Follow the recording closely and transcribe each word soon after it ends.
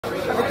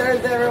Happy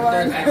Thursday,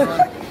 everyone.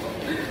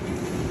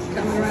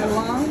 Coming right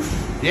along.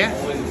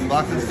 Yeah,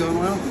 blocking's going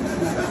well.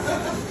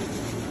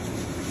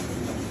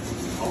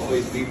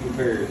 Always be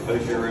prepared,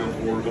 especially around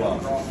 4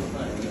 o'clock.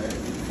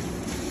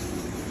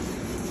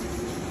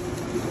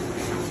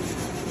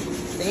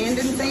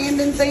 Sanding,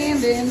 sanding,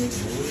 sanding.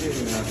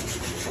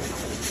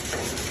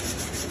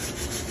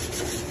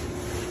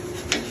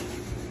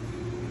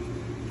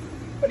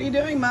 What are you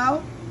doing,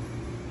 Mo?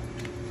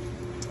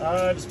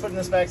 Just putting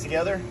this back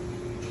together.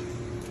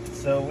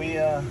 So we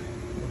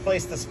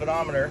replaced the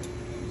speedometer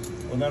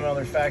with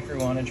another factory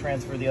one and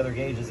transferred the other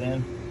gauges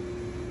in.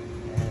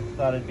 And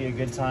thought it'd be a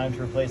good time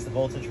to replace the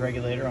voltage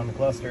regulator on the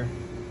cluster,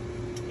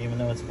 even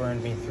though it's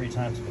burned me 3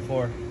 times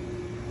before.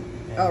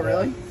 And, Oh,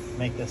 really?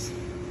 Make this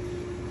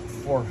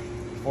 4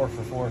 for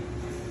 4.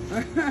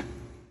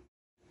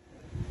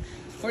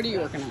 What are you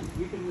working on?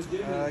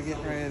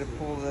 Getting ready to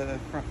pull the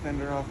front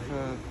fender off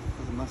of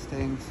the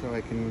Mustang so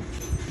I can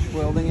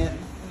welding it.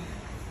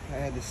 I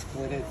had to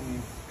split it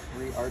and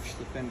re-arch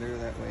the fender,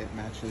 that way it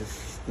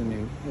matches the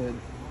new hood.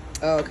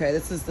 Oh, okay.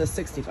 This is the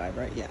 65,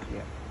 right? Yeah.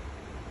 Yeah.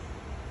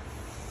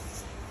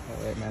 That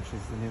way it matches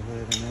the new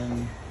hood, and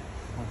then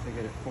once I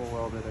get it full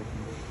welded, I can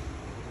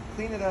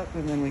clean it up,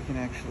 and then we can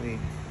actually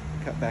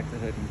cut back the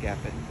hood and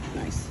gap it.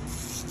 Nice.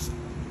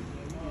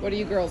 What are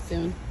you girls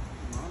doing?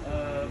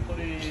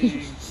 Putting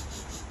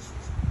fans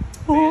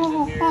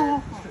in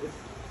here.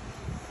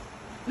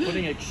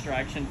 Putting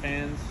extraction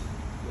fans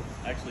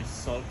that actually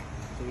suck.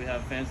 So we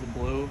have fans that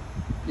blow.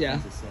 Yeah.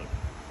 Fans that suck.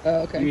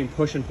 Oh, okay. You mean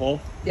push and pull?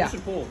 Yeah. Push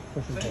and pull.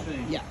 Push and Same pull.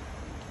 thing. Yeah.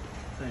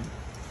 Same.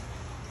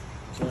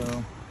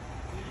 So,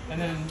 And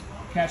then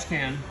catch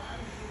can.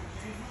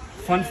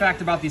 Fun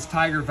fact about these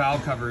Tiger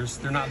valve covers,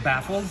 they're not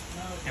baffled,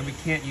 and we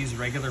can't use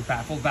regular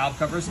baffled valve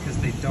covers because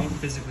they don't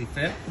physically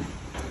fit.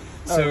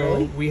 Oh, So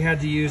really? we had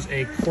to use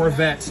a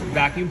Corvette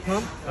vacuum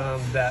pump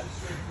that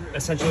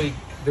essentially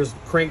there's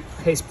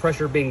crankcase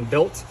pressure being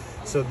built.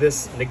 So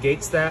this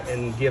negates that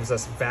and gives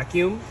us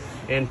vacuum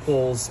and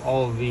pulls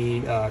all of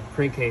the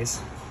crankcase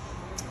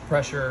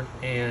pressure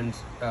and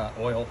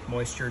oil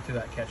moisture to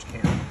that catch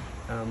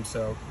can.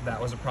 So that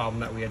was a problem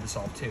that we had to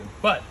solve too.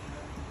 But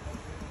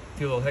a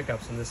few little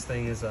hiccups, and this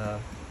thing is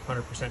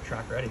 100%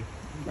 track ready.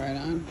 Right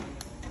on.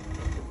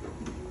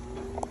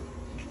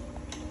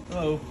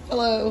 hello.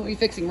 Hello. Are you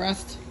fixing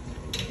rust?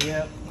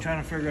 Yep.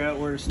 Trying to figure out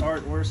where to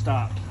start and where to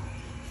stop.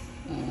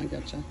 Oh, I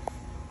gotcha.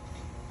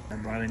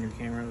 I'm right in your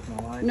camera with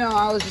my light. No,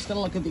 I was just going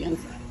to look at the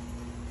inside.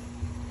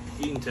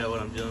 You can tell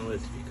what I'm dealing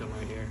with if you come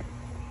right here.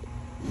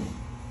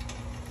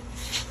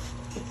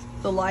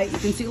 The light, you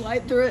can see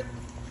light through it?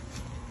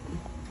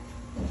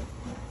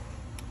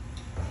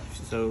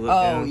 So look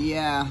Oh, down.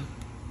 yeah.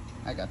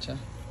 I gotcha.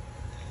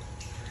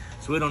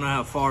 So we don't know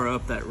how far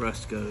up that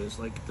rust goes.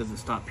 Like, does it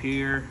stop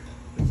here?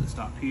 Does it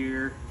stop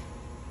here?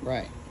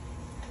 Right.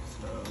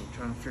 So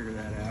trying to figure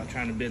that out.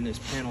 Trying to bend this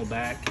panel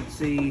back and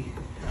see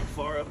how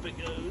far up it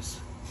goes.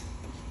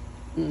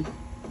 Mm.